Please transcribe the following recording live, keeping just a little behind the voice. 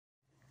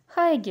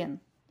Hi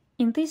again!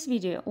 In this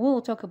video, we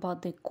will talk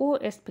about the core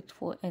aspect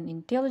for an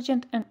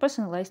intelligent and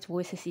personalized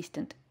voice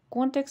assistant,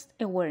 context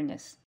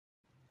awareness.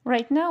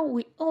 Right now,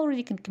 we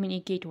already can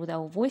communicate with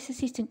our voice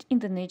assistant in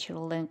the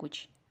natural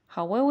language.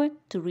 However,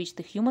 to reach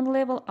the human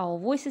level, our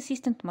voice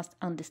assistant must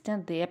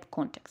understand the app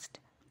context.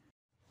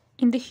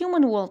 In the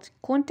human world,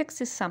 context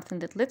is something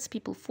that lets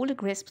people fully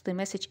grasp the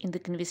message in the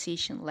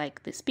conversation,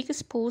 like the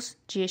speaker's pose,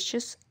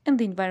 gestures, and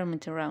the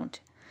environment around.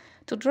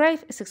 To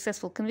drive a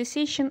successful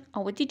conversation,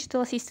 our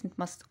digital assistant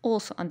must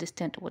also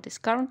understand what is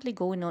currently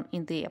going on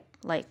in the app,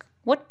 like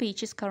what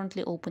page is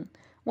currently open,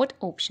 what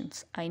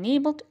options are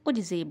enabled or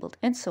disabled,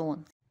 and so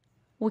on.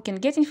 We can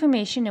get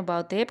information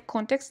about the app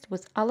context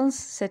with Alan's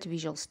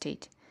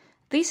setVisualState.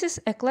 This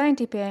is a client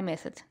API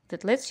method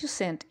that lets you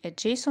send a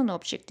JSON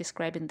object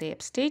describing the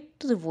app state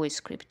to the voice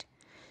script.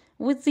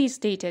 With this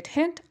data at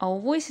hand, our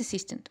voice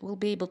assistant will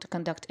be able to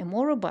conduct a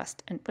more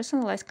robust and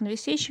personalized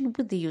conversation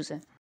with the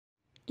user.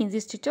 In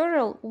this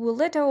tutorial, we will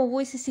let our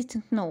voice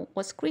assistant know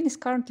what screen is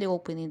currently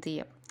open in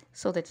the app,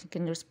 so that it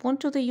can respond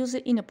to the user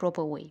in a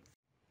proper way.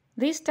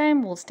 This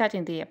time we'll start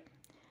in the app.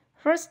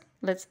 First,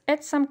 let's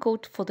add some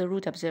code for the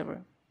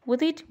RouteObserver.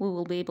 With it, we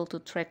will be able to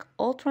track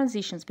all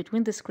transitions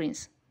between the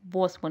screens,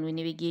 both when we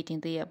navigate in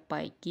the app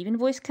by giving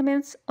voice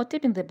commands or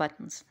tapping the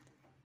buttons.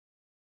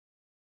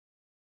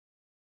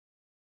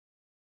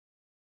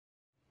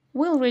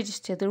 We'll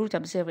register the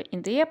RouteObserver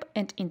in the app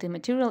and in the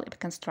material app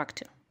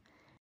constructor.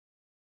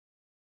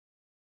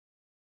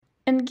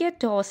 And get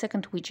to our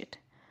second widget.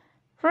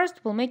 First,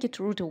 we'll make it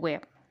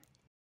RouteAware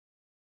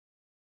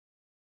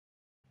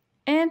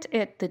and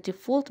add the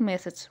default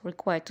methods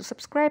required to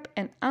subscribe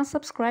and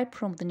unsubscribe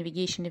from the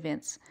navigation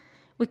events.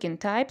 We can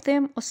type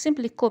them or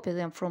simply copy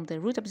them from the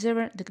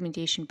RouteObserver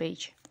documentation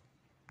page.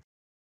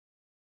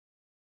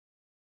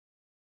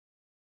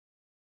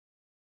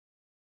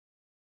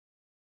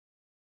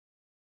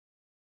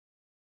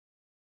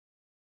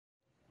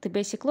 The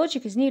basic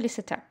logic is nearly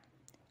set up.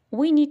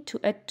 We need to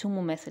add two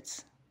more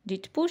methods.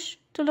 DidPush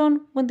to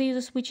learn when the user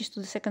switches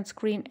to the second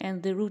screen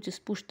and the route is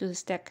pushed to the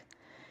stack,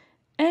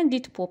 and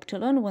DidPop to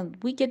learn when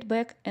we get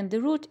back and the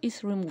route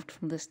is removed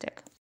from the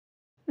stack.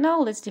 Now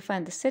let's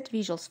define the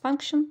setVisuals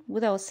function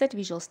with our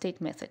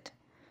setVisualState method.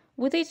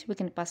 With it, we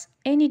can pass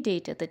any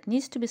data that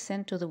needs to be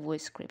sent to the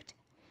voice script.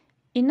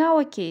 In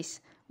our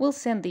case, we'll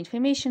send the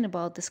information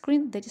about the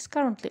screen that is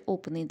currently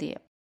open in the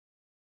app.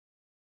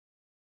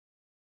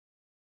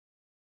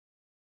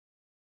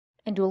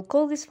 And we'll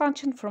call this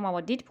function from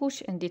our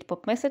DidPush and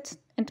DidPop methods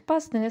and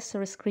pass the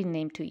necessary screen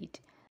name to it.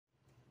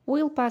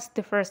 We'll pass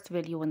the first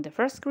value when the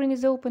first screen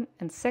is open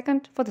and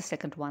second for the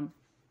second one.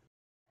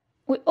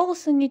 We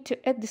also need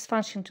to add this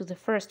function to the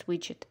first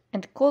widget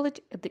and call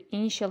it at the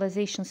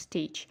initialization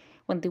stage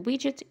when the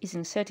widget is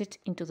inserted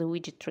into the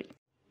widget tree.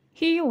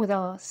 Here, with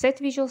our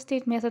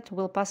setVisualState method,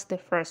 we'll pass the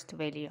first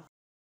value.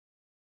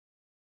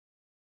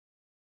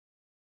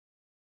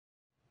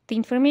 The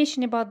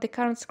information about the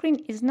current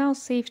screen is now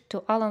saved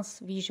to Alan's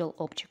visual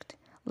object.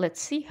 Let's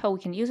see how we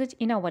can use it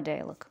in our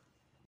dialog.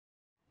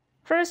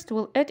 First,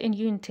 we'll add a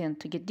new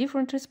intent to get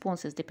different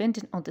responses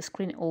depending on the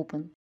screen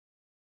open.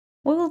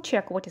 We will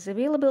check what is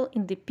available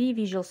in the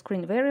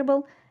pVisualScreen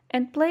variable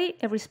and play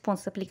a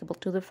response applicable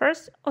to the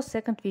first or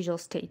second visual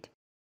state.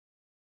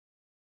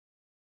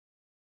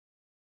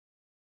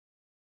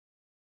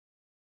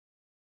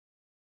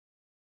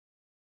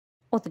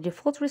 Or the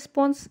default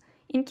response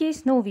in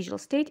case no visual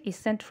state is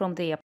sent from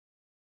the app.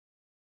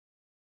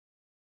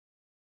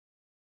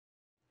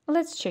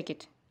 Let's check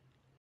it.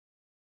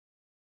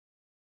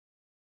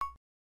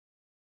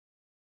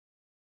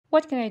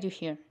 What can I do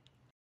here?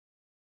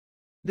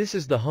 This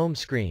is the home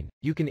screen.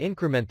 You can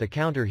increment the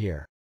counter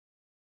here.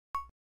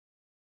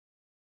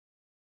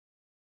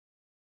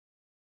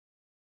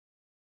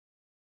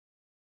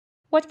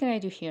 What can I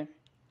do here?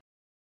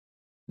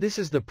 This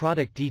is the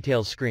product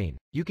details screen.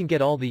 You can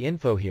get all the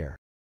info here.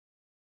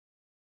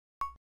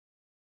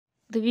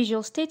 The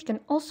visual state can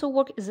also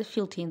work as a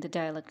filter in the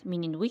dialog,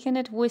 meaning we can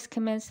add voice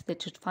commands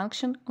that should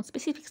function on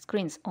specific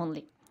screens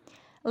only.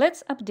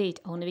 Let's update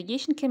our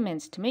navigation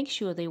commands to make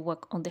sure they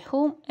work on the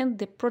home and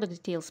the product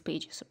details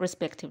pages,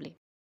 respectively.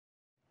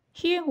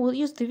 Here we'll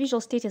use the visual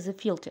state as a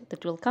filter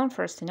that will come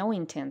first in our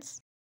intents.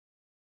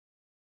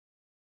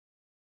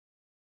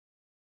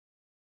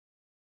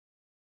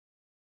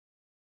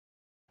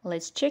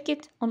 Let's check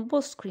it on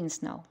both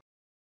screens now.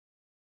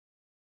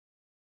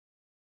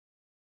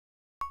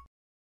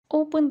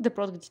 Open the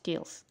product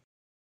details.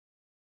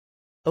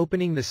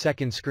 Opening the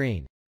second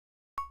screen.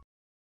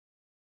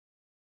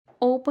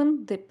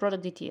 Open the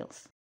product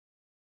details.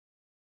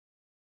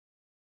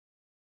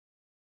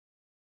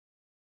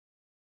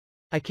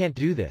 I can't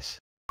do this.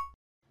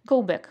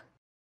 Go back.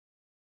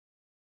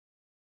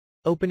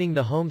 Opening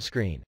the home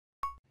screen.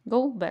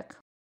 Go back.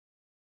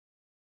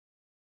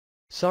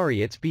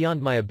 Sorry, it's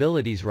beyond my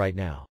abilities right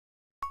now.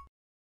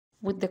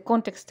 With the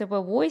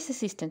context-aware voice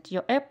assistant,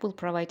 your app will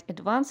provide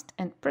advanced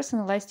and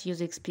personalized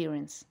user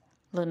experience.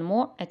 Learn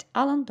more at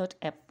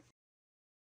alan.app.